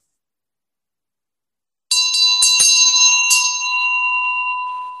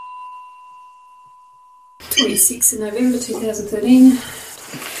26th of November 2013.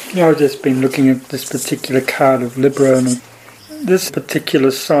 I've just been looking at this particular card of Libra, and this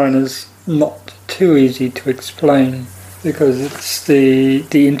particular sign is not too easy to explain because it's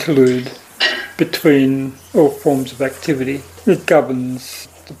the interlude between all forms of activity. It governs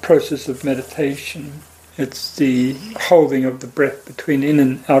the process of meditation. It's the holding of the breath between in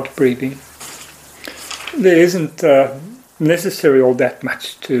and out breathing. There isn't necessarily all that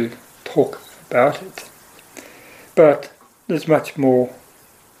much to talk about it, but there's much more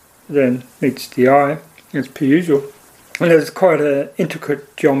than meets the eye, as per usual. And there's quite an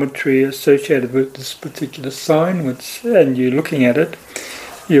intricate geometry associated with this particular sign, and you're looking at it,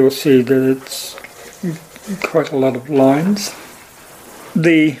 you'll see that it's quite a lot of lines.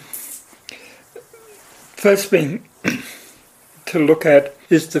 The first thing to look at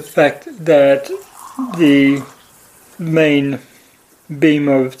is the fact that the main beam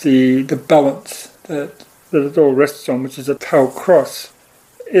of the balance that it all rests on, which is a tail cross,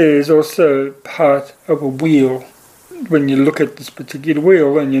 is also part of a wheel. When you look at this particular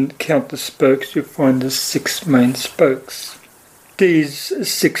wheel and you count the spokes, you find there's 6 main spokes. These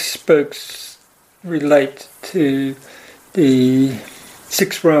 6 spokes relate to the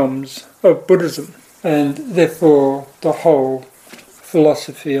 6 realms of Buddhism, and therefore the whole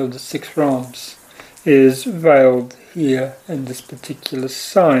philosophy of the 6 realms is veiled here in this particular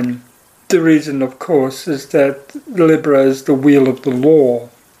sign. The reason, of course, is that Libra is the wheel of the law.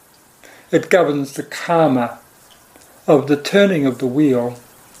 It governs the karma of the turning of the wheel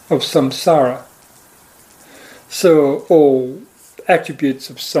of samsara. So all attributes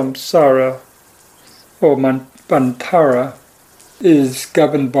of samsara or mantara is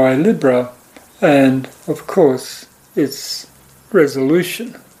governed by Libra, and of course its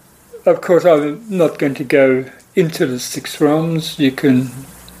resolution. Of course, I'm not going to go into the 6 realms. You can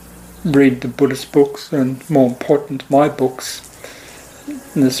read the Buddhist books, and more important, my books,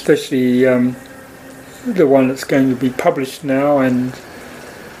 and especially the one that's going to be published now, and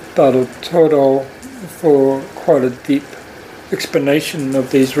Dado Todo, for quite a deep explanation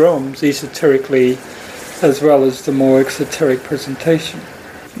of these realms, esoterically as well as the more exoteric presentation.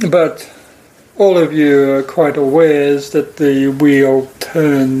 But all of you are quite aware that the wheel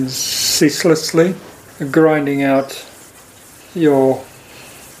turns ceaselessly, grinding out your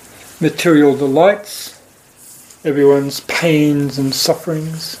material delights, everyone's pains and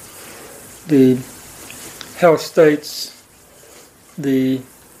sufferings, the hell states, the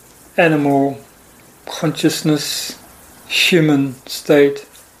animal consciousness, human state,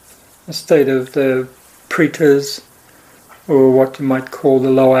 a state of the pretas, or what you might call the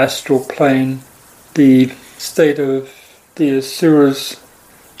lower astral plane, the state of the asuras,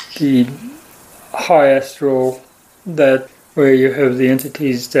 the high astral, that where you have the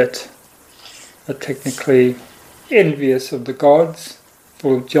entities that are technically envious of the gods,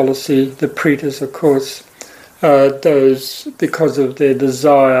 full of jealousy. The pretas, of course, those because of their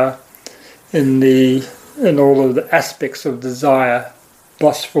desire in all of the aspects of desire,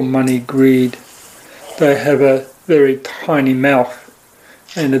 lust for money, greed. They have a very tiny mouth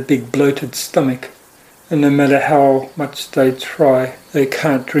and a big bloated stomach, and no matter how much they try, they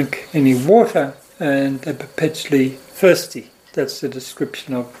can't drink any water, and they're perpetually thirsty. That's the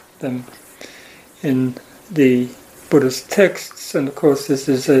description of them in the Buddhist texts, and of course this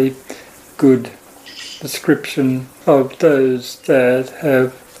is a good description of those that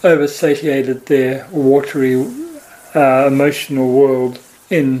have oversatiated their watery emotional world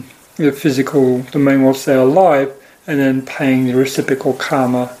in the physical domain whilst they're alive, and then paying the reciprocal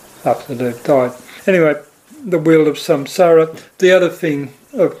karma after they've died. Anyway, the wheel of samsara. The other thing,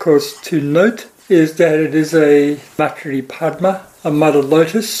 of course, to note is that it is a Matri Padma, a mother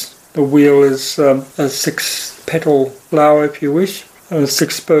lotus. The wheel is a 6-petal flower, if you wish.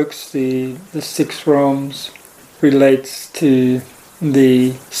 6 spokes, the 6 realms, relates to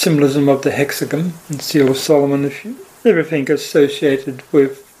the symbolism of the hexagon and Seal of Solomon, everything associated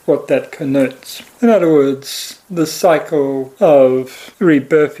with what that connotes. In other words, the cycle of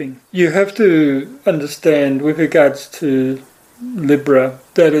rebirthing. You have to understand, with regards to Libra,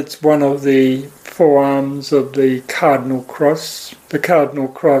 that it's one of the 4 arms of the cardinal cross. The cardinal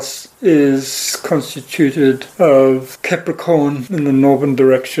cross is constituted of Capricorn in the northern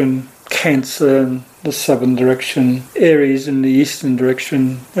direction, Cancer in the southern direction, Aries in the eastern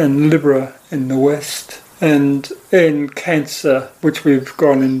direction, and Libra in the west. And in Cancer, which we've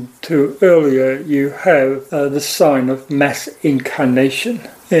gone into earlier, you have the sign of mass incarnation.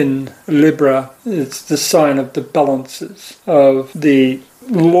 In Libra, it's the sign of the balances, of the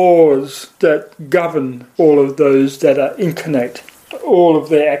laws that govern all of those that are incarnate. all of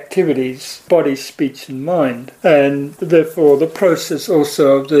their activities, body, speech and mind, and therefore the process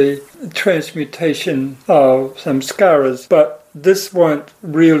also of the transmutation of samskaras. But this won't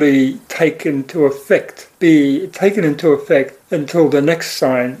really be taken into effect until the next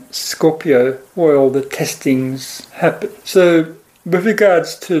sign, Scorpio, where all the testings happen. So with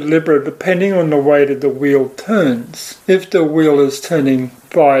regards to Libra, depending on the way that the wheel turns, if the wheel is turning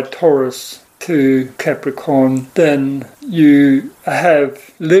via Taurus to Capricorn, then you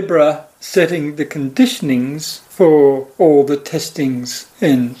have Libra setting the conditionings for all the testings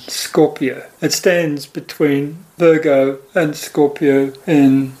in Scorpio. It stands between Virgo and Scorpio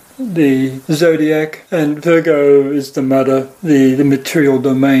in the zodiac, and Virgo is the mother, the material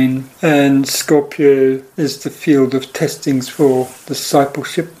domain, and Scorpio is the field of testings for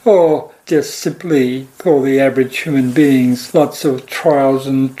discipleship, or just simply for the average human beings, lots of trials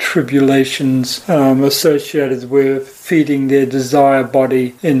and tribulations associated with feeding their desire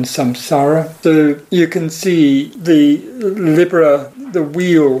body in samsara. So you can see the Libra, the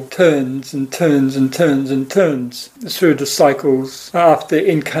wheel turns and turns and turns and turns through the cycles. After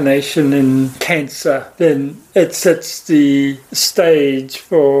incarnation in Cancer, then it sets the stage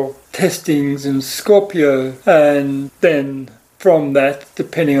for testings in Scorpio, and then from that,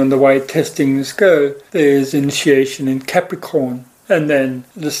 depending on the way testings go, there's initiation in Capricorn, and then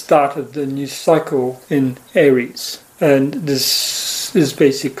the start of the new cycle in Aries. And this is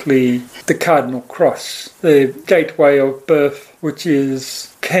basically the cardinal cross, the gateway of birth, which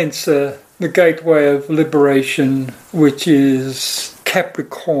is Cancer, the gateway of liberation, which is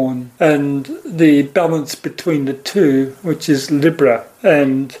Capricorn, and the balance between the two, which is Libra.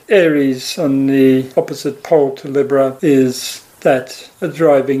 And Aries, on the opposite pole to Libra, is that a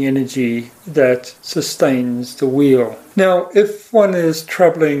driving energy that sustains the wheel. Now, if one is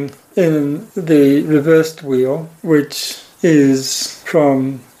travelling in the reversed wheel, which is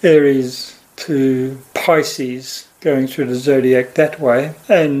from Aries to Pisces, going through the zodiac that way,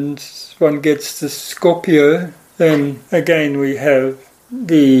 and one gets to Scorpio, then again we have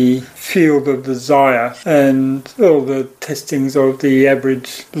the field of desire and all the testings of the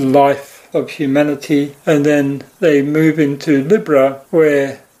average life of humanity, and then they move into Libra,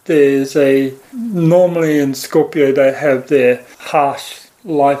 where there's normally in Scorpio they have their harsh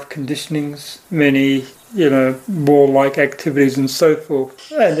life conditionings, many warlike activities and so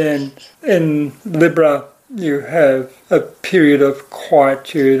forth, and then in Libra you have a period of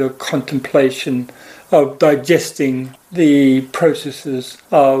quietude, of contemplation, of digesting the processes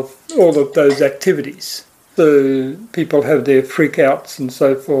of all of those activities. So people have their freakouts and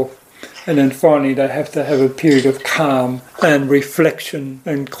so forth. And then finally they have to have a period of calm and reflection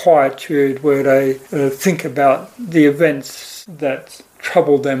and quietude where they think about the events that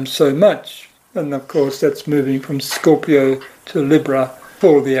trouble them so much. And of course that's moving from Scorpio to Libra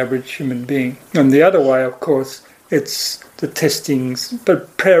for the average human being. And the other way, of course, it's the testings,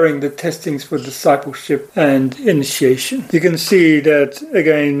 preparing the testings for discipleship and initiation. You can see that,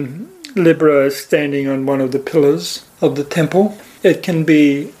 again, Libra is standing on one of the pillars of the temple. It can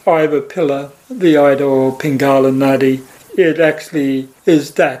be either pillar, the Ida or Pingala Nadi. It actually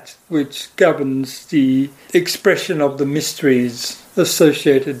is that which governs the expression of the mysteries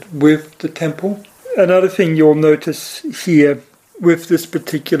associated with the temple. Another thing you'll notice here with this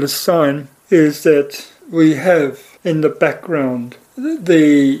particular sign is that we have in the background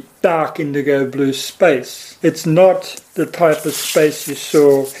the dark indigo blue space. It's not the type of space you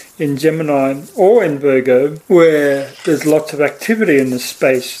saw in Gemini or in Virgo, where there's lots of activity in the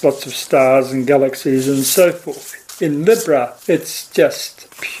space, lots of stars and galaxies and so forth. In Libra, it's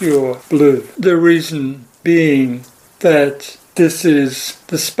just pure blue. The reason being that this is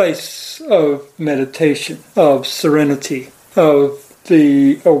the space of meditation, of serenity, of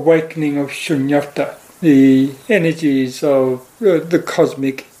the awakening of shunyata, the energies of the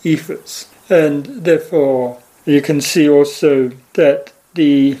cosmic ethers. And therefore, you can see also that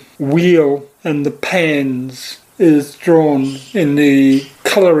the wheel and the pans is drawn in the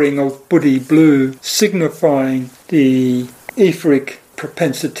colouring of Buddhi blue, signifying the etheric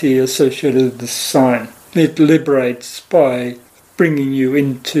propensity associated with the sign. It liberates by bringing you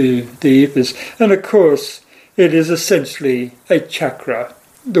into the ethers. And of course, it is essentially a chakra,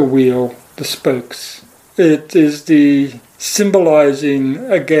 the wheel, the spokes. It is the symbolizing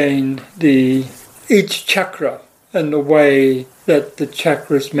again each chakra and the way that the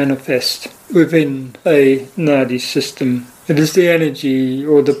chakras manifest within a nadi system. It is the energy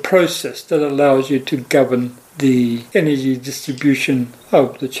or the process that allows you to govern the energy distribution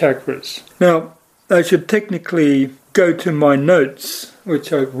of the chakras. Now, I should technically go to my notes,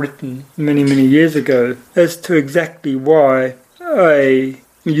 which I've written many, many years ago, as to exactly why I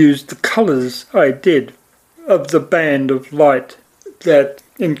used the colours I did of the band of light that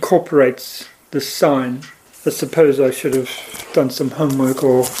incorporates the sign. I suppose I should have done some homework,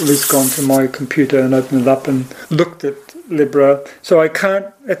 or at least gone to my computer and opened it up and looked at Libra. So I can't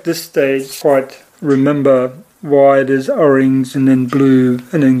at this stage quite remember why it is orange and then blue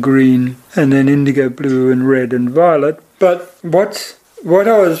and then green and then indigo blue and red and violet. But what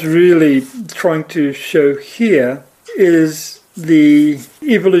I was really trying to show here is the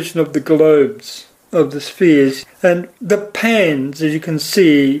evolution of the globes, of the spheres, and the pans. As you can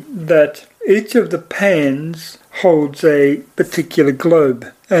see, that each of the pans holds a particular globe,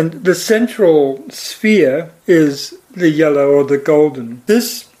 and the central sphere is the yellow or the golden.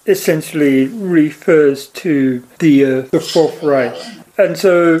 This essentially refers to the fourth ray. And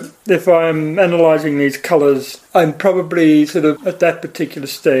so if I'm analysing these colours, I'm probably sort of at that particular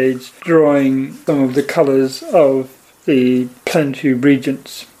stage drawing some of the colours of the planetary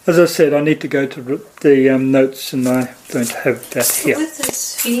regents. As I said, I need to go to the notes, and I don't have that here. With the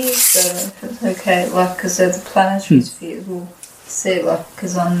spheres, though, if it's okay, like, because they're the planetary spheres, we'll see, like,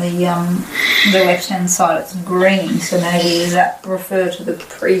 because on the left-hand side it's green, so maybe does that refer to the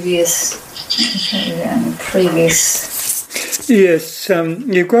previous. Yes,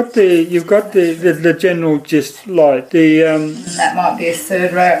 you've got the general gist light. That might be a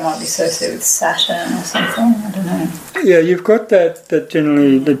third ray. It might be associated with Saturn or something. I don't know. Yeah, you've got that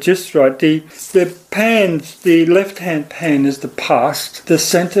generally the gist right. The pans, the left-hand pan is the past, the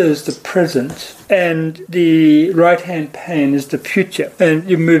centre is the present, and the right-hand pan is the future. And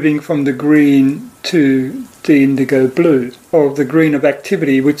you're moving from the green to the indigo blue, or the green of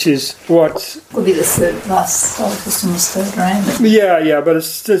activity, which is what would be the third last solar system's third ray. Yeah, but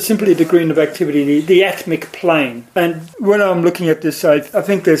it's simply the green of activity, the atomic plane. And when I'm looking at this, I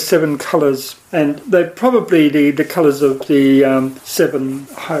think there's 7 colours, and they're probably the colours of the 7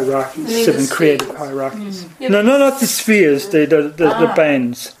 hierarchies, 7 creative hierarchies. No, not the spheres, the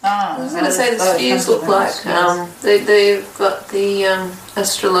bands. I was going to say the spheres look like they've got the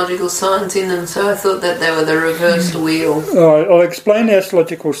astrological signs in them, so I thought that they were the reversed wheel. I'll explain the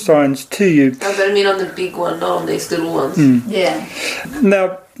astrological signs to you. Oh, but I mean on the big one, not on these little ones. Yeah.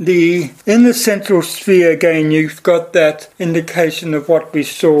 Now, in the central sphere again, you've got that indication of what we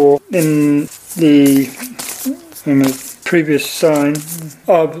saw in the previous sign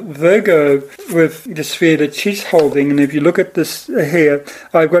of Virgo with the sphere that she's holding. And if you look at this here,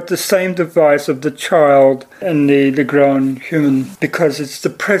 I've got the same device of the child and the grown human, because it's the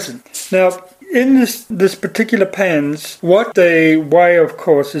present. Now, in this particular pans, what they weigh, of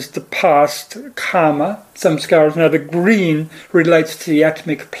course, is the past, karma, samskaras. Now, the green relates to the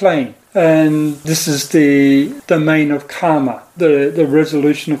atomic plane. And this is the domain of karma, the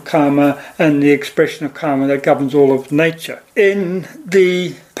resolution of karma and the expression of karma that governs all of nature. In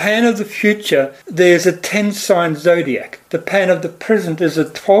the pan of the future, there's a 10-sign zodiac. The pan of the present is a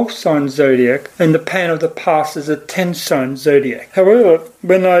 12-sign zodiac, and the pan of the past is a 10-sign zodiac. However,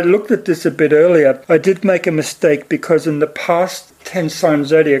 when I looked at this a bit earlier, I did make a mistake, because in the past 10-sign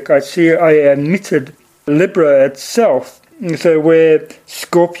zodiac, I omitted Libra itself. So where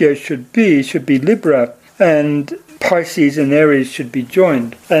Scorpio should be Libra, and Pisces and Aries should be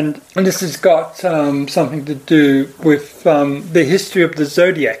joined. And this has got something to do with the history of the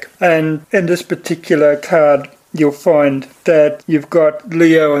zodiac. And in this particular card, you'll find that you've got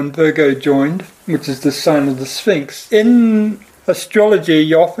Leo and Virgo joined, which is the sign of the Sphinx. In astrology,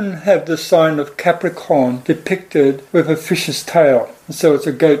 you often have the sign of Capricorn depicted with a fish's tail. So it's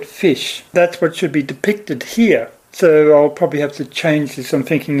a goat fish. That's what should be depicted here. So I'll probably have to change this. I'm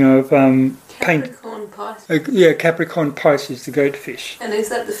thinking of Capricorn Pisces. Capricorn Pisces, the goat fish. And is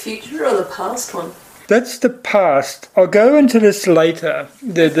that the future or the past one? That's the past. I'll go into this later,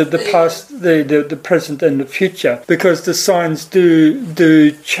 the past, the present and the future, because the signs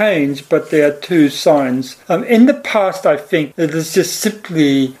do change, but there are 2 signs. In the past, I think that it's just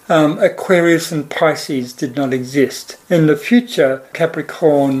simply Aquarius and Pisces did not exist. In the future,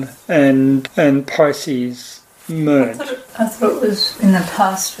 Capricorn and Pisces merged. I thought it was in the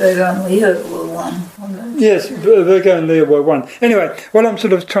past Virgo and Leo were one. Yes, Virgo and Leo were one. Anyway, what I'm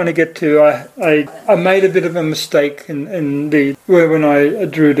sort of trying to get to, I made a bit of a mistake when I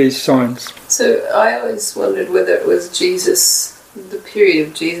drew these signs. So I always wondered whether it was Jesus. The period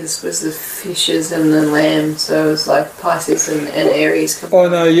of Jesus was the fishes and the lamb, so it was like Pisces and Aries. Oh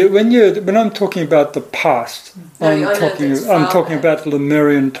no! When I'm talking about the past, I'm talking about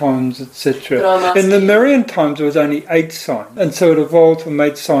Lemurian times, etc. In Lemurian times, it was only 8 signs, and so it evolved from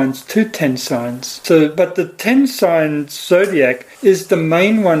 8 signs to 10 signs. But the 10-sign zodiac is the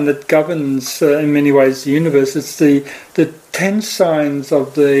main one that governs, in many ways, the universe. It's the 10 signs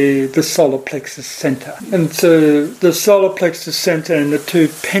of the solar plexus center. And so the solar plexus center and the two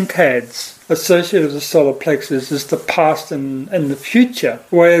pentads associated with the solar plexus is the past and the future,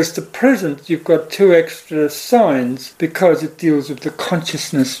 whereas the present you've got two extra signs because it deals with the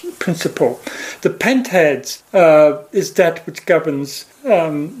consciousness principle. The pentads is that which governs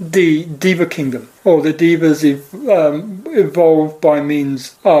the Deva kingdom, or the Devas evolved by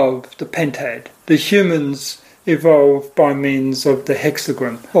means of the pentad. The humans evolved by means of the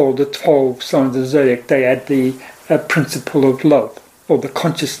hexagram, or the 12 signs of the zodiac. They add the principle of love, or the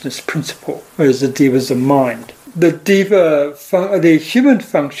consciousness principle, whereas the Devas are mind. The human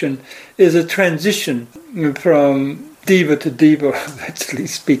function is a transition from Deva to Deva, virtually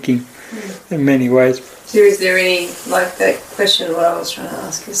speaking, in many ways. So is there any, like that question what I was trying to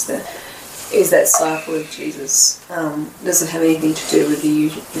ask, is that cycle of Jesus, does it have anything to do with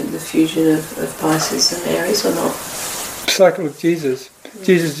the fusion of Pisces and Aries or not? Cycle of Jesus.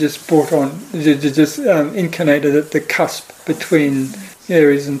 Jesus just brought on, just incarnated at the cusp between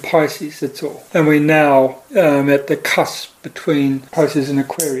Aries and Pisces, that's all. And we're now at the cusp between Pisces and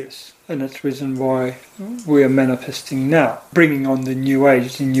Aquarius. And that's the reason why we are manifesting now, bringing on the new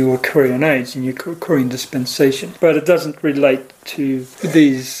age, the new Aquarian age, the new Aquarian dispensation. But it doesn't relate to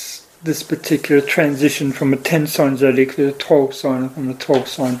this particular transition from a 10 sign zodiac to the 12 sign, and from the 12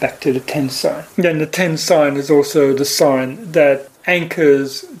 sign back to the 10 sign. Then the 10 sign is also the sign that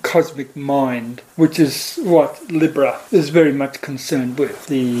anchors cosmic mind, which is what Libra is very much concerned with,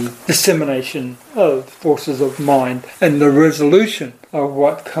 the dissemination of forces of mind and the resolution of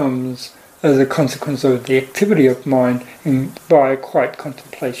what comes as a consequence of the activity of mind by quiet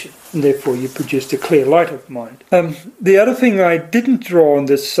contemplation. And therefore you produce a clear light of mind. The other thing I didn't draw on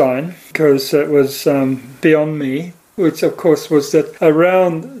this sign, because it was beyond me, which of course was that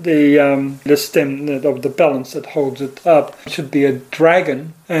around the stem of the balance that holds it up should be a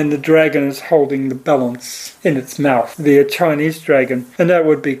dragon, and the dragon is holding the balance in its mouth, the Chinese dragon, and that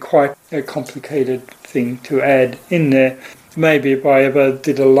would be quite a complicated thing to add in there. Maybe if I ever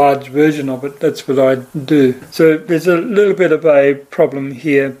did a large version of it, that's what I'd do. So there's a little bit of a problem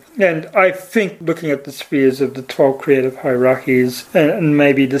here. And I think looking at the spheres of the 12 creative hierarchies and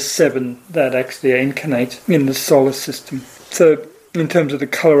maybe the 7 that actually are incarnate in the solar system. So in terms of the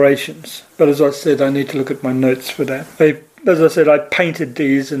colorations. But as I said, I need to look at my notes for that. As I said, I painted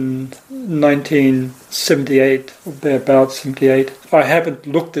these in 1978, or thereabouts 78. I haven't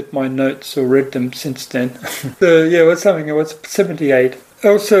looked at my notes or read them since then. So yeah, it was 78.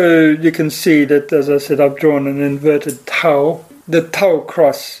 Also, you can see that, as I said, I've drawn an inverted Tau. The Tau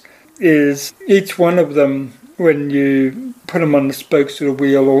cross is, each one of them, when you put them on the spokes of the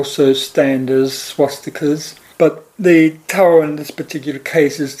wheel, also stand as swastikas. But the Tau in this particular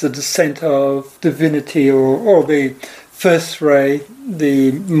case is the descent of divinity, or the first ray,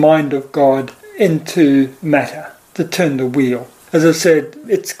 the mind of God, into matter, to turn the wheel. As I said,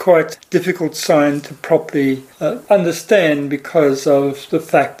 it's quite a difficult sign to properly understand because of the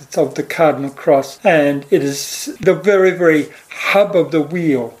fact it's of the cardinal cross, and it is the very, very hub of the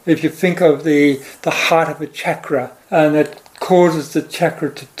wheel. If you think of the heart of a chakra, and it causes the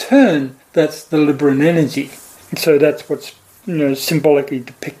chakra to turn, that's the Libran energy. So that's what's symbolically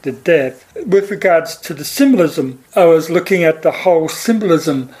depicted there. With regards to the symbolism, I was looking at the whole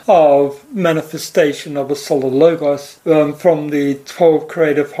symbolism of manifestation of a solar logos from the 12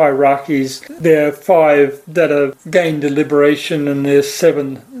 creative hierarchies. There are 5 that have gained the liberation, and there's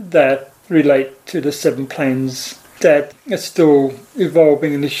 7 that relate to the 7 planes that are still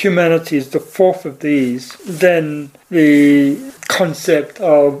evolving, and the humanity is the 4th of these. Then the concept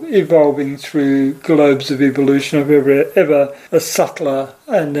of evolving through globes of evolution, of ever a subtler,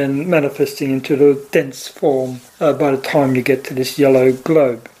 and then manifesting into the dense form by the time you get to this yellow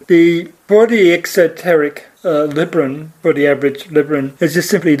globe. For the exoteric Libran, for the average Libran, is just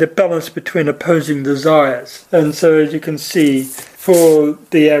simply the balance between opposing desires. And so as you can see, for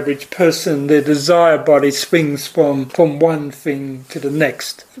the average person, their desire body swings from one thing to the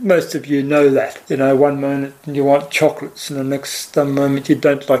next. Most of you know that. One moment you want chocolates, and the next moment you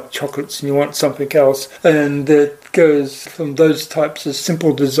don't like chocolates and you want something else. And it goes from those types of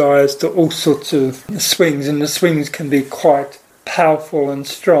simple desires to all sorts of swings, and the swings can be quite powerful and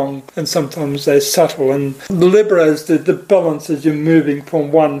strong, and sometimes they're subtle. And the Libra is the balance as you're moving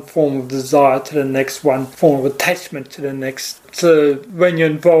from one form of desire to the next, one form of attachment to the next. So when you're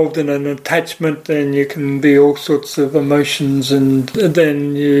involved in an attachment, then you can be all sorts of emotions, and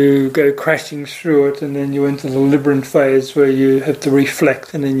then you go crashing through it, and then you enter the Libran phase where you have to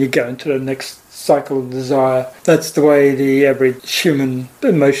reflect, and then you go into the next cycle of desire. That's the way the average human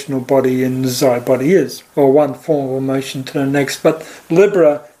emotional body and desire body is, or one form of emotion to the next. But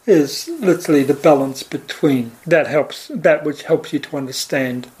Libra is literally the balance between that which helps you to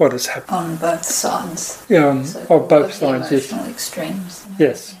understand what is happening on both sides. Yeah, So of both sides. The emotional extremes.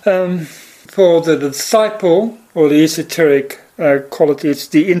 Yes. For the disciple or the esoteric quality, it's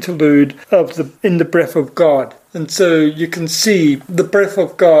the interlude in the breath of God. And so you can see the breath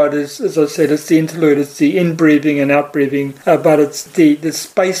of God is, as I said, it's the interlude, it's the in-breathing and out-breathing, but it's the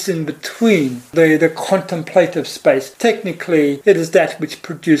space in between, the contemplative space. Technically, it is that which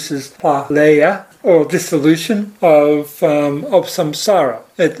produces pralaya, or dissolution of samsara.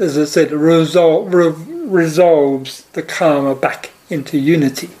 It, as I said, resolves the karma back into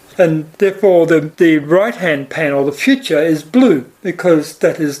unity. And therefore the right-hand panel, the future, is blue, because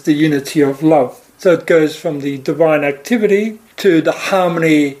that is the unity of love. So it goes from the divine activity to the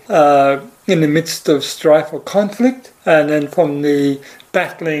harmony in the midst of strife or conflict, and then from the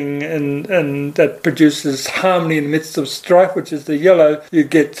battling and that produces harmony in the midst of strife, which is the yellow, you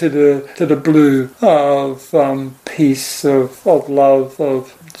get to the blue of peace, of love,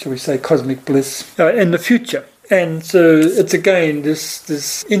 of, shall we say, cosmic bliss in the future. And so it's again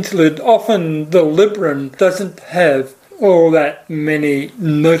this interlude. Often the Libran doesn't have all that many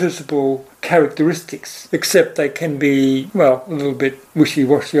noticeable characteristics, except they can be, well, a little bit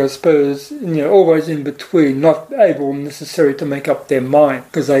wishy-washy, I suppose, always in between, not able necessarily to make up their mind,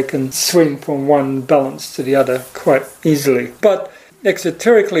 because they can swing from one balance to the other quite easily. But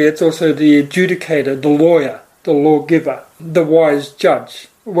exoterically, it's also the adjudicator, the lawyer, the lawgiver, the wise judge.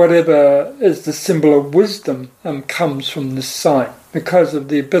 Whatever is the symbol of wisdom comes from this sign, because of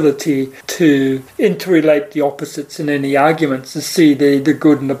the ability to interrelate the opposites in any arguments, to see the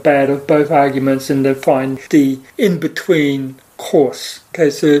good and the bad of both arguments, and to find the in-between course. Okay,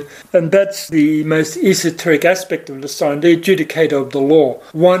 so, and that's the most esoteric aspect of the sign, the adjudicator of the law,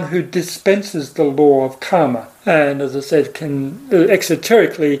 one who dispenses the law of karma. And as I said,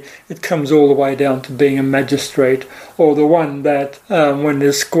 exoterically, it comes all the way down to being a magistrate, or the one that, when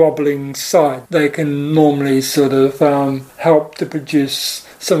there's squabbling side, they can normally sort of help to produce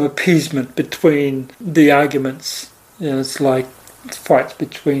some appeasement between the arguments. It's like fights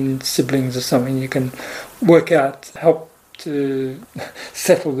between siblings or something. You can work out, help to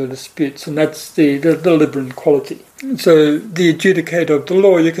settle the disputes, and that's the Libran quality. So the adjudicator of the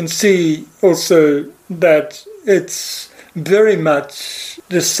law, you can see also that it's very much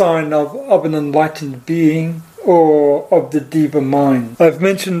the sign of an enlightened being, or of the Diva mind. I've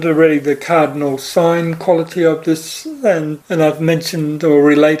mentioned already the cardinal sign quality of this, and I've mentioned or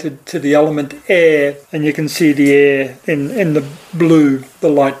related to the element air, and you can see the air in the blue, the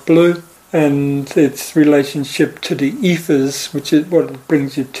light blue, and its relationship to the ethers, which is what it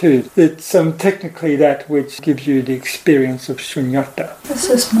brings you to. It's technically that which gives you the experience of shunyata. This is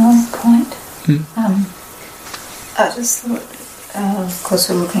a small point. I just thought, of course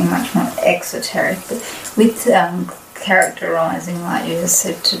we're looking much more exoteric, but with characterising, like you just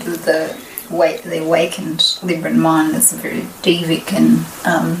said, to the awakened Libran mind as a very devic and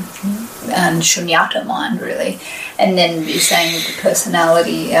shunyata mind, really. And then you're saying with the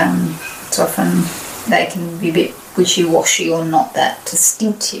personality, it's often they can be a bit wishy-washy or not that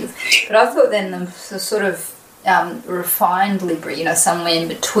distinctive. But I thought then the sort of refined Libra, somewhere in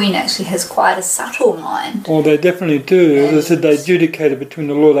between, actually has quite a subtle mind. Well, they definitely do. As I said, they adjudicate it between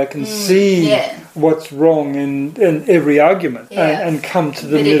the law. They can see what's wrong in every argument and come to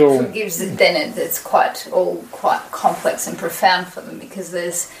the middle. It's quite complex and profound for them, because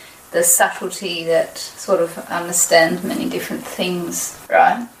there's the subtlety that sort of understands many different things,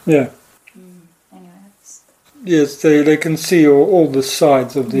 right? Yeah. Yes, they can see all the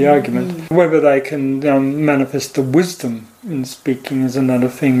sides of the argument. Whether they can manifest the wisdom in speaking is another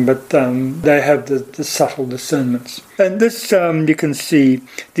thing, but they have the subtle discernments. And this, you can see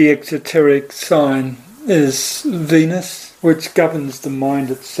the exoteric sign is Venus, which governs the mind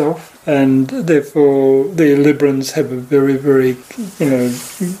itself, and therefore the Librans have a very, very,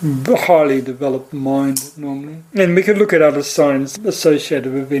 highly developed mind normally. And we could look at other signs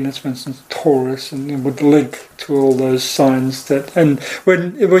associated with Venus, for instance, Taurus, and it would link to all those signs and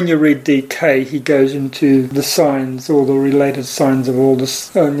when you read DK, he goes into the signs, all the related signs of all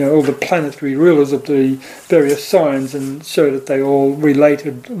all the planetary rulers of the various signs, and show that they all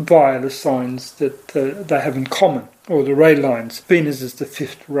related via the signs that they have in common, or the ray lines. Venus is the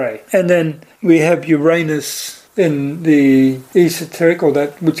fifth ray. And then we have Uranus in the esoteric, or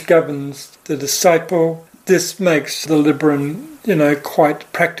that which governs the disciple. This makes the Libran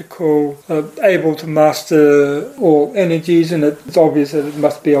quite practical, able to master all energies, and it's obvious that it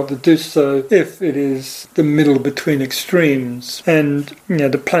must be able to do so if it is the middle between extremes. And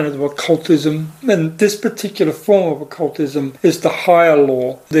the planet of occultism, and this particular form of occultism is the higher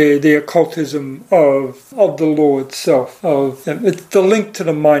law, the occultism of the law itself. It's the link to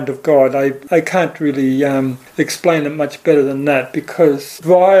the mind of God. I can't really explain it much better than that, because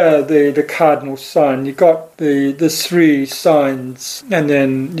via the cardinal sign, you got the 3 signs, and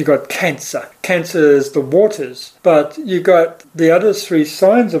then you got Cancer. Cancer is the waters, but you got the other 3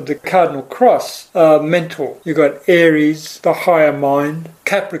 signs of the cardinal cross are mental. You got Aries, the higher mind,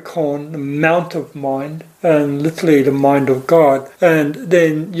 Capricorn, the mount of mind, and literally the mind of God. And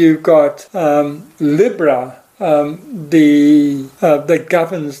then you got Libra, that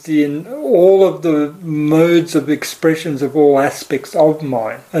governs all of the modes of expressions of all aspects of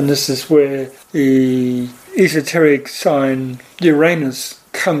mind. And this is where the esoteric sign Uranus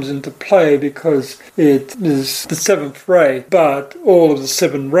comes into play, because it is the 7th ray, but all of the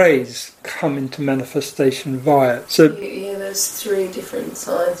 7 rays come into manifestation via it. So there's 3 different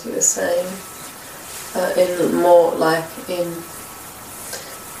signs you were saying, in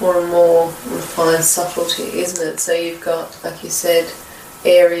more and more refined subtlety, isn't it? So you've got, like you said,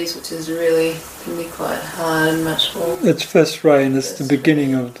 Aries, which is really can be quite hard and much more. It's first ray, and it's the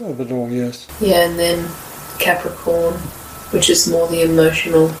beginning of it all. Yes. Yeah, and then Capricorn, which is more the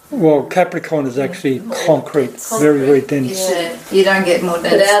emotional. Well, Capricorn is actually concrete, very, very dense. Yeah, you don't get more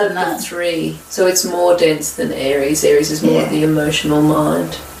dense. But out than of that. the 3, so it's more dense than Aries. Aries is more the emotional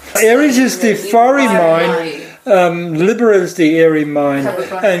mind. Aries is the fiery mind. Libra is the airy mind,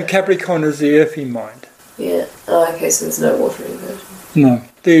 and Capricorn is the earthy mind. Yeah. Oh, okay. So there's no watery version. No.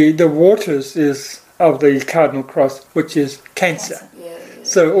 The waters is of the cardinal cross, which is Cancer. Yeah.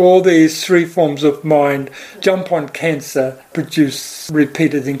 So all these 3 forms of mind jump on Cancer, produce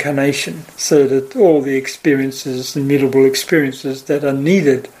repeated incarnation, so that all the experiences, immutable experiences that are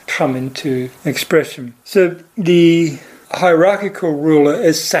needed, come into expression. So the hierarchical ruler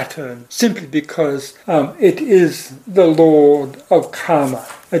is Saturn, simply because it is the lord of karma.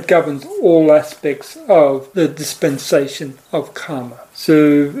 It governs all aspects of the dispensation of karma.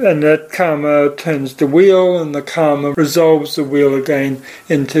 So, and that karma turns the wheel, and the karma resolves the wheel again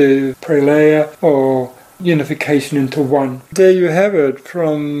into pralaya, or unification into one. There you have it.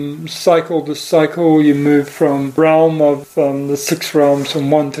 From cycle to cycle, you move from realm of the 6 realms from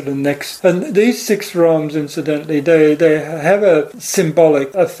one to the next. And these 6 realms, incidentally, they have a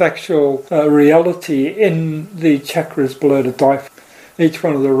symbolic, a factual reality in the chakras below the diaphragm. Each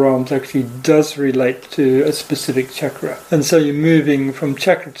one of the realms actually does relate to a specific chakra. And so you're moving from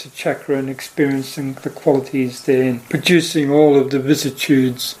chakra to chakra and experiencing the qualities therein, producing all of the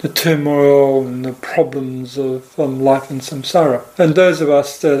vicissitudes, the turmoil and the problems of life and samsara. And those of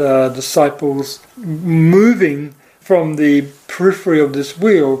us that are disciples, moving from the periphery of this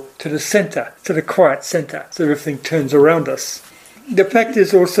wheel to the center, to the quiet center, so everything turns around us. The fact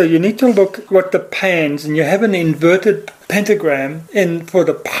is also, you need to look what the pans, and you have an inverted pentagram in for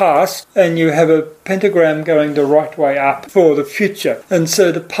the past, and you have a pentagram going the right way up for the future. And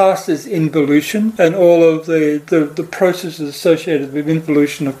so the past is involution, and all of the processes associated with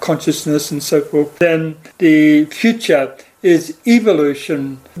involution of consciousness and so forth. Then the future is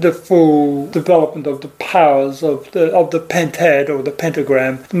evolution, the full development of the powers of the pentad or the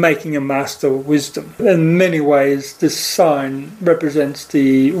pentagram, making a master of wisdom. In many ways, this sign represents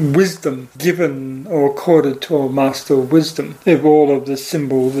the wisdom given or accorded to a master of wisdom, if all of the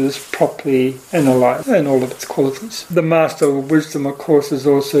symbols is properly analysed and all of its qualities. The master of wisdom, of course, is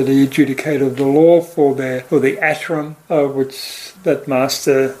also the adjudicator of the law for the ashram, which that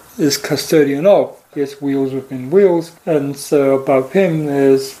master is custodian of. Yes, wheels within wheels, and so above him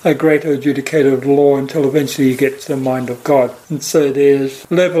there's a greater adjudicator of the law until eventually you get to the mind of God. And so there's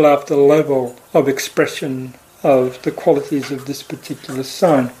level after level of expression of the qualities of this particular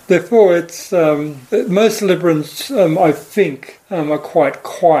sign. Therefore, it's most Librans, I think, are quite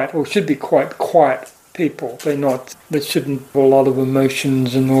quiet, or should be quite quiet people. They shouldn't have a lot of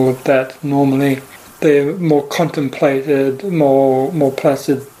emotions and all of that. Normally, they're more contemplated, more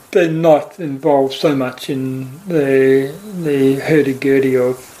placid. They're not involved so much in the hurdy-gurdy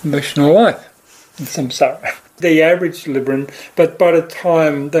of emotional life and samsara. The average Libran, but by the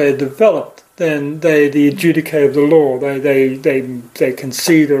time they're developed, then they're the adjudicator of the law. They can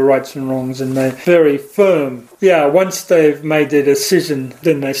see the rights and wrongs, and they're very firm. Yeah, once they've made their decision,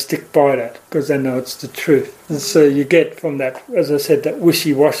 then they stick by that because they know it's the truth. And so you get from that, as I said, that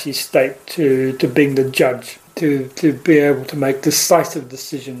wishy-washy state to being the judge. To be able to make decisive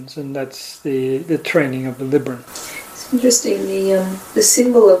decisions, and that's the training of the Libran. Interesting. The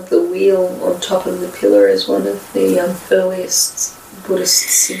symbol of the wheel on top of the pillar is one of the earliest Buddhist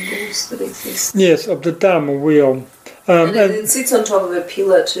symbols that exist. Yes, of the Dharma wheel. And it sits on top of a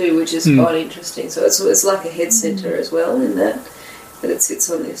pillar too, which is quite interesting. So it's like a head centre as well in that it sits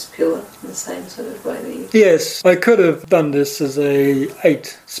on this pillar in the same sort of way that you... Yes, I could have done this as a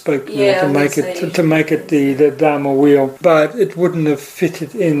 8-spoke wheel to make it the Dharma wheel, but it wouldn't have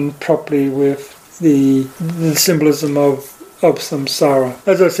fitted in properly with the symbolism of samsara.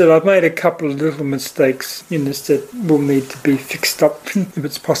 As I said, I've made a couple of little mistakes in this that will need to be fixed up if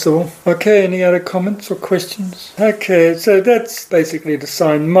it's possible. Okay, any other comments or questions? Okay, so that's basically the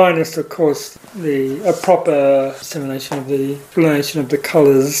sign, minus of course a proper explanation of the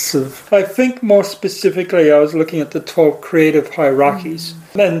colours. I think more specifically I was looking at the 12 creative hierarchies.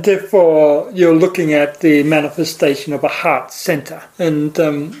 And therefore, you're looking at the manifestation of a heart centre. And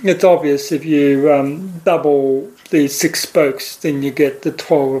it's obvious if you double the 6 spokes, then you get the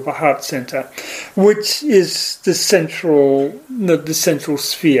 12 of a heart centre, which is the central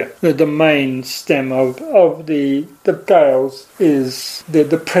sphere. The main stem of the scales is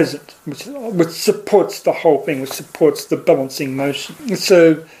the present, which supports the whole thing, which supports the balancing motion.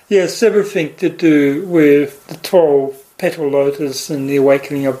 So, yes, everything to do with the 12 petal lotus and the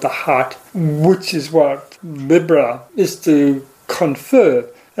awakening of the heart, which is what Libra is to confer.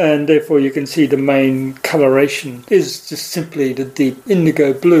 And therefore you can see the main coloration is just simply the deep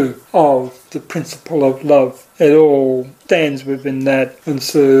indigo blue of the principle of love. It all stands within that, and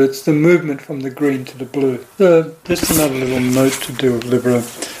so it's the movement from the green to the blue. Just another little note to do with Libra,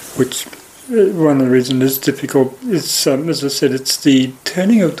 which one of the reasons it's difficult is, as I said, it's the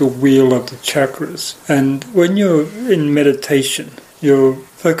turning of the wheel of the chakras. And when you're in meditation, you're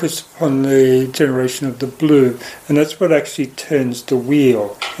focused on the generation of the blue, and that's what actually turns the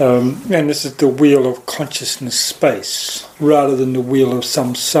wheel. And this is the wheel of consciousness space, rather than the wheel of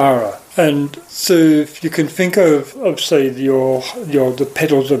samsara. And so if you can think of say, the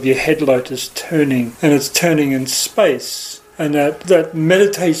petals of your head lotus turning, and it's turning in space, and that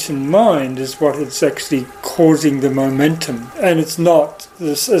meditation mind is what is actually causing the momentum. And it's not,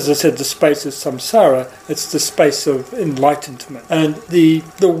 as I said, the space of samsara, it's the space of enlightenment. And the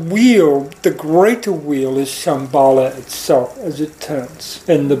wheel, the greater wheel, is Shambhala itself as it turns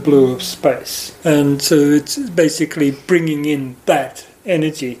in the blue of space. And so it's basically bringing in that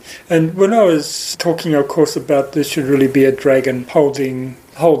energy. And when I was talking, of course, about this should really be a dragon holding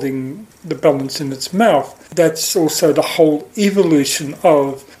the balance in its mouth, that's also the whole evolution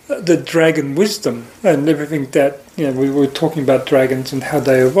of the dragon wisdom and everything that, we were talking about dragons and how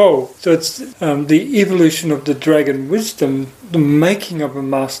they evolve. So it's the evolution of the dragon wisdom, the making of a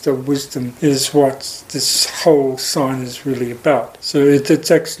master of wisdom is what this whole sign is really about. So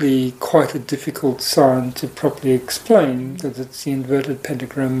it's actually quite a difficult sign to properly explain, because it's the inverted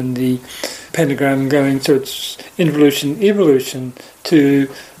pentagram and the pentagram going through its evolution to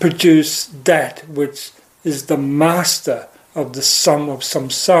produce that which is the master of the sum of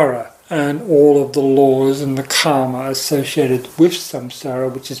samsara and all of the laws and the karma associated with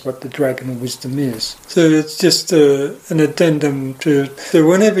samsara, which is what the dragon of wisdom is. So it's just an addendum to... So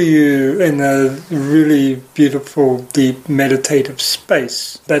whenever you're in a really beautiful, deep, meditative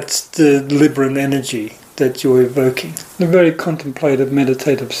space, that's the Libran energy that you're evoking. A very contemplative,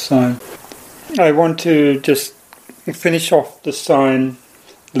 meditative sign. I want to just finish off the sign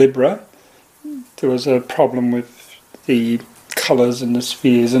Libra. There was a problem with the colours and the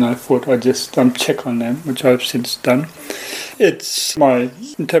spheres, and I thought I'd just check on them, which I've since done. My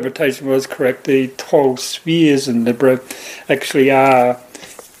interpretation was correct. The 12 spheres in Libra actually are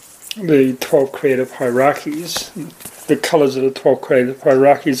the 12 creative hierarchies. The colours are the 12 creative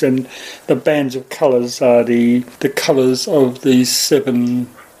hierarchies, and the bands of colours are the colours of the 7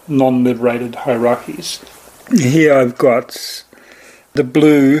 non-liberated hierarchies. Here I've got the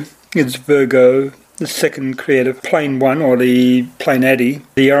blue is Virgo, the second creative plane 1, or the plane Addy.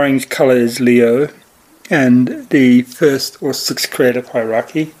 The orange colour is Leo, and the first or 6th creative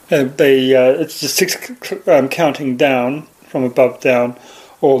hierarchy. It's the 6th counting down from above down,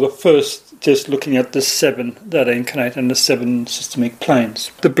 or the first just looking at the 7 that incarnate in the 7 systemic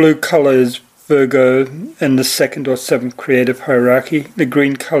planes. The blue colour is Virgo and the 2nd or 7th creative hierarchy. The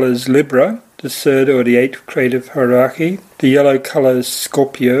green colour is Libra, the 3rd or the 8th creative hierarchy. The yellow colour is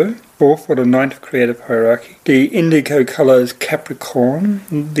Scorpio, 4th or the 9th creative hierarchy. The indigo colour is Capricorn,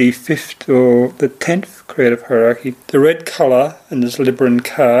 the 5th or the 10th creative hierarchy. The red colour in this Libran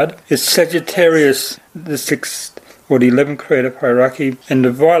card is Sagittarius, the 6th or the 11th creative hierarchy. And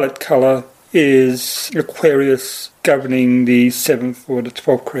the violet colour is Aquarius, governing the 7th or the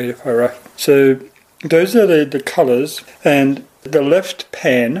 12th creative hierarchy. So those are the colours, and the left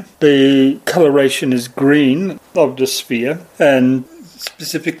pan, the coloration is green of the sphere, and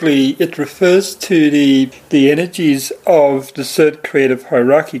specifically it refers to the energies of the third creative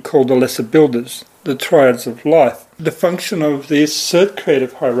hierarchy called the lesser builders, the triads of life. The function of this third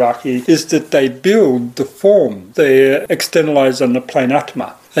creative hierarchy is that they build the form. They externalize on the plane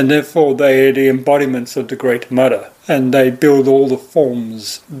Atma, and therefore they are the embodiments of the Great Mother, and they build all the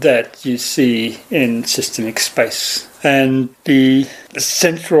forms that you see in systemic space. And the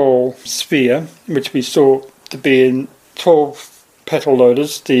central sphere, which we saw to be in 12 petal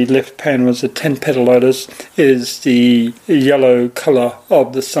lotus, the left pan was a 10 petal lotus, is the yellow colour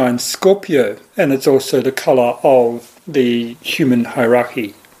of the sign Scorpio, and it's also the colour of the human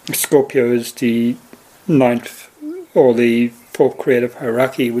hierarchy. Scorpio is the ninth or the fourth creative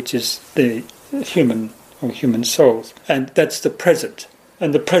hierarchy, which is the human or human souls, and that's the present.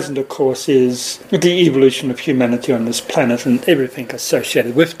 And the present, of course, is the evolution of humanity on this planet and everything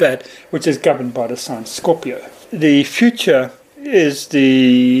associated with that, which is governed by the sign Scorpio. The future is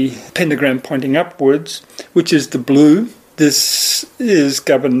the pentagram pointing upwards, which is the blue. This is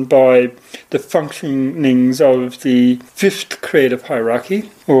governed by the functionings of the fifth creative hierarchy,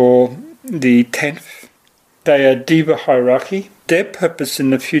 or the 10th. They are Diva hierarchy. Their purpose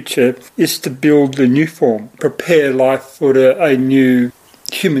in the future is to build the new form, prepare life for a new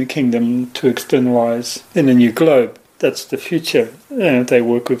human kingdom to externalize in a new globe. That's the future. And they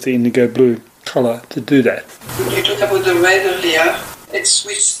work with the indigo blue colour to do that. You talked about the red earlier. It's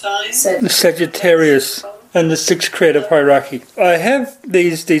which sign? The Sagittarius and the sixth creative hierarchy. I have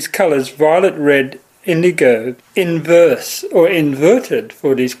these colours, violet, red, indigo, inverse or inverted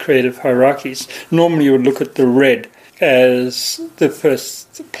for these creative hierarchies. Normally you would look at the red as the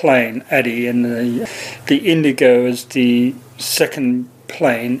first plane, Adi, and the indigo as the second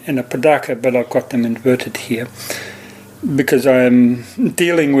plane in a Padaka, but I've got them inverted here because I'm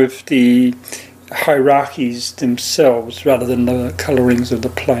dealing with the hierarchies themselves rather than the colourings of the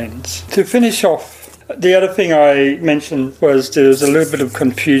planes. To finish off, the other thing I mentioned was there was a little bit of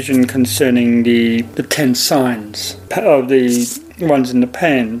confusion concerning the 10 signs of the ones in the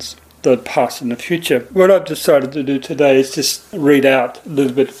pans, the past and the future. What I've decided to do today is just read out a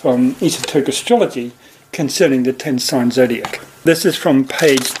little bit from esoteric astrology concerning the 10 sign zodiac. This is from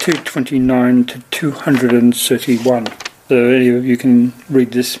page 229 to 231. So any of you can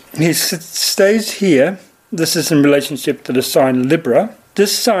read this. He stays here. This is in relationship to the sign Libra.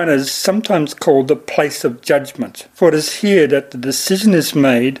 This sign is sometimes called the place of judgment, for it is here that the decision is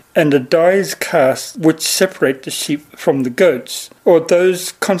made and the die is cast which separate the sheep from the goats, or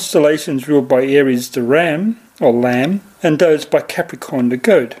those constellations ruled by Aries the ram, or lamb, and those by Capricorn the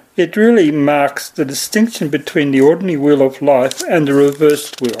goat. It really marks the distinction between the ordinary wheel of life and the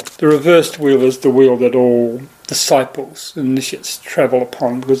reversed wheel. The reversed wheel is the wheel that all disciples, initiates, travel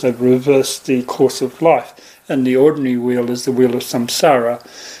upon because they've reversed the course of life. And the ordinary wheel is the wheel of samsara,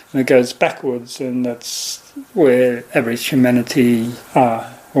 and it goes backwards, and that's where average humanity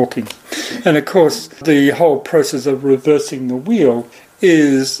are walking. And of course, the whole process of reversing the wheel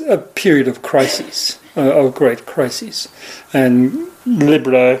is a period of crises, of great crises. And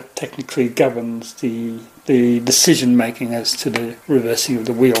Libra technically governs the decision-making as to the reversing of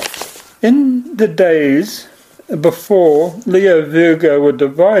the wheel. In the days before Leo Virgo were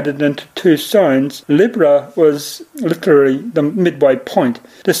divided into two signs, Libra was literally the midway point.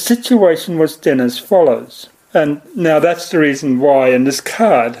 The situation was then as follows. And now that's the reason why in this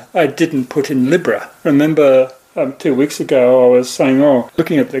card I didn't put in Libra. Remember 2 weeks ago I was saying,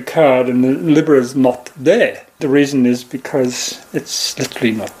 looking at the card and the Libra is not there. The reason is because it's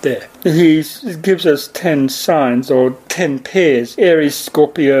literally not there. He gives us 10 signs or 10 pairs: Aries,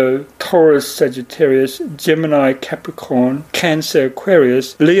 Scorpio, Taurus, Sagittarius, Gemini, Capricorn, Cancer,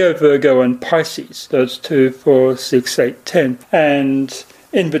 Aquarius, Leo, Virgo, and Pisces. Those 2, 4, 6, 8, 10. And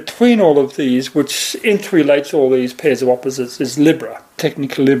in between all of these, which interrelates all these pairs of opposites, is Libra.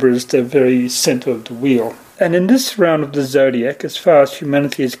 Technically, Libra is the very centre of the wheel. And in this round of the zodiac, as far as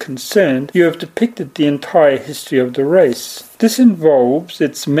humanity is concerned, you have depicted the entire history of the race. This involves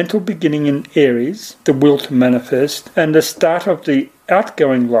its mental beginning in Aries, the will to manifest, and the start of the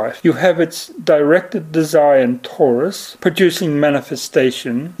outgoing life. You have its directed desire in Taurus, producing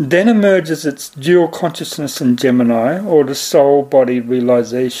manifestation. Then emerges its dual consciousness in Gemini, or the soul-body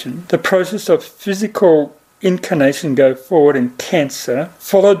realization. The process of physical incarnation go forward in Cancer,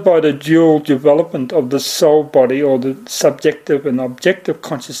 followed by the dual development of the soul body, or the subjective and objective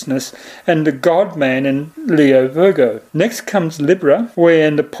consciousness, and the God-man in Leo Virgo. Next comes Libra,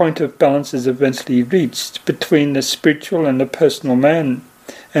 wherein the point of balance is eventually reached between the spiritual and the personal man,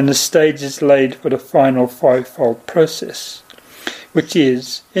 and the stage is laid for the final fivefold process, which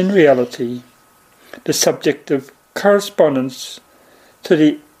is, in reality, the subject of correspondence to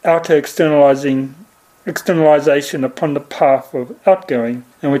the outer externalization upon the path of outgoing,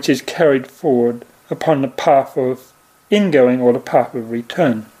 and which is carried forward upon the path of ingoing or the path of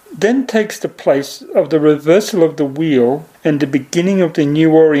return. Then takes the place of the reversal of the wheel and the beginning of the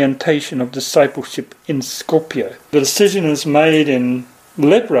new orientation of discipleship in Scorpio. The decision is made in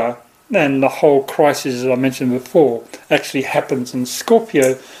Libra, and the whole crisis, as I mentioned before, actually happens in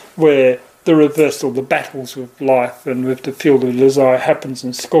Scorpio, where the reversal, the battles with life and with the field of desire happens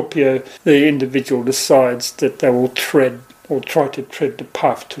in Scorpio. The individual decides that they will tread or try to tread the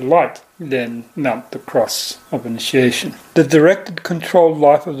path to light, then mount the cross of initiation. The directed, controlled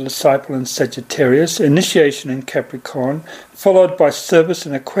life of the disciple in Sagittarius, initiation in Capricorn, followed by service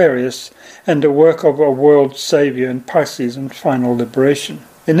in Aquarius, and the work of a world saviour in Pisces and final liberation.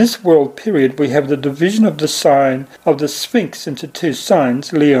 In this world period, we have the division of the sign of the Sphinx into two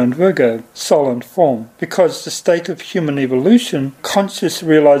signs, Leo and Virgo, soul and form. Because the state of human evolution, conscious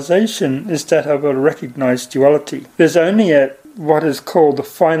realization is that of a recognized duality. There's only at what is called the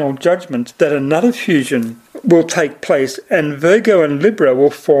final judgment that another fusion will take place, and Virgo and Libra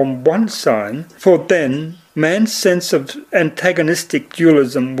will form one sign, for then man's sense of antagonistic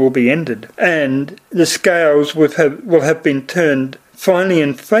dualism will be ended, and the scales will have been turned finally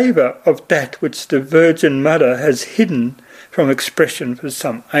in favour of that which the Virgin Mother has hidden from expression for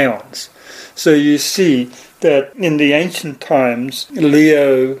some aeons. So you see that in the ancient times,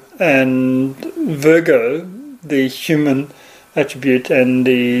 Leo and Virgo, the human attribute, and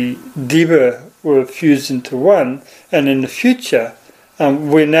the Diva were fused into one, and in the future,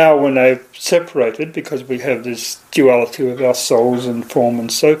 when they've separated, because we have this duality with our souls and form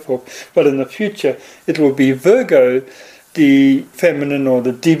and so forth, but in the future it will be Virgo, the feminine or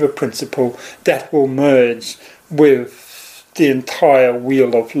the Diva principle, that will merge with the entire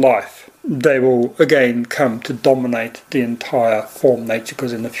wheel of life. They will again come to dominate the entire form nature,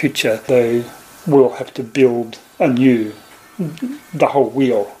 because in the future they will have to build anew the whole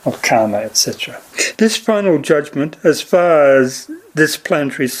wheel of karma, etc. This final judgment, as far as this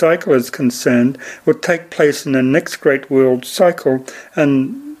planetary cycle is concerned, will take place in the next great world cycle,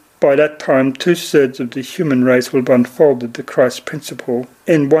 and by that time 2/3 of the human race will have unfolded the Christ principle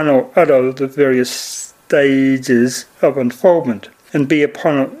in one or other of the various stages of unfoldment, and be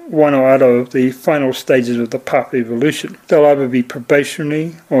upon one or other of the final stages of the path of evolution. They'll either be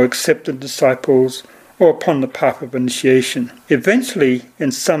probationary or accepted disciples, or upon the path of initiation. Eventually,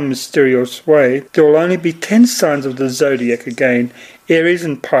 in some mysterious way, there will only be 10 signs of the zodiac again. Aries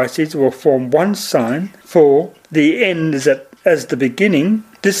and Pisces will form one sign, for the end is as the beginning.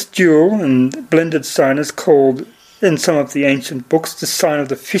 This dual and blended sign is called, in some of the ancient books, the sign of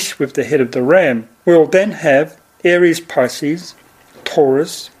the fish with the head of the ram. We will then have Aries, Pisces,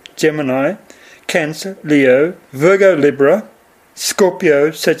 Taurus, Gemini, Cancer, Leo, Virgo, Libra,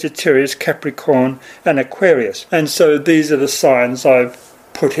 Scorpio, Sagittarius, Capricorn, and Aquarius. And so these are the signs I've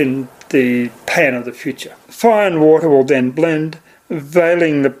put in the pan of the future. Fire and water will then blend,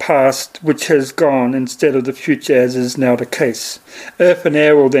 veiling the past which has gone instead of the future as is now the case. Earth and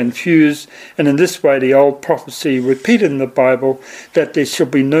air will then fuse, and in this way the old prophecy repeated in the Bible that there shall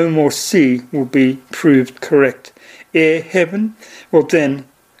be no more sea will be proved correct. Air, heaven, will then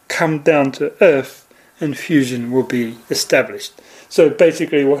come down to earth, and fusion will be established. So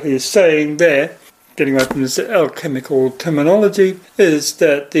basically what he is saying there, getting away from this alchemical terminology, is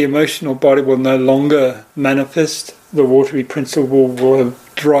that the emotional body will no longer manifest. The watery principle will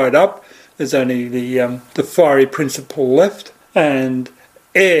have dried up. There's only the fiery principle left, and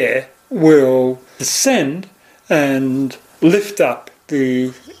air will descend and lift up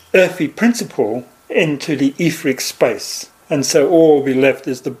the earthy principle into the etheric space. And so all will be left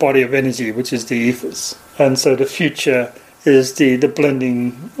is the body of energy, which is the ethers. And so the future is the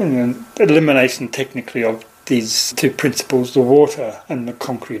blending, elimination technically of these two principles, the water and the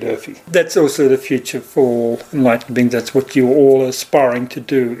concrete earthy. That's also the future for enlightened beings. That's what you're all aspiring to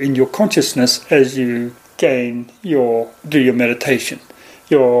do in your consciousness as you do your meditation.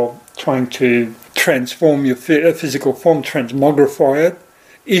 You're trying to transform your physical form, transmogrify it,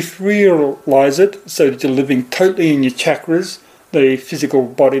 etherealize it, so that you're living totally in your chakras. The physical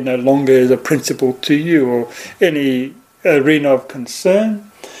body no longer is a principle to you or any arena of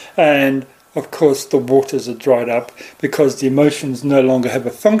concern. And of course the waters are dried up because the emotions no longer have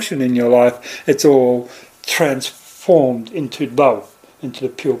a function in your life. It's all transformed into love, into the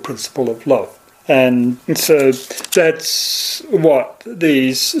pure principle of love. And so that's what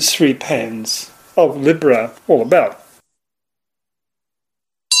these three pans of Libra are all about.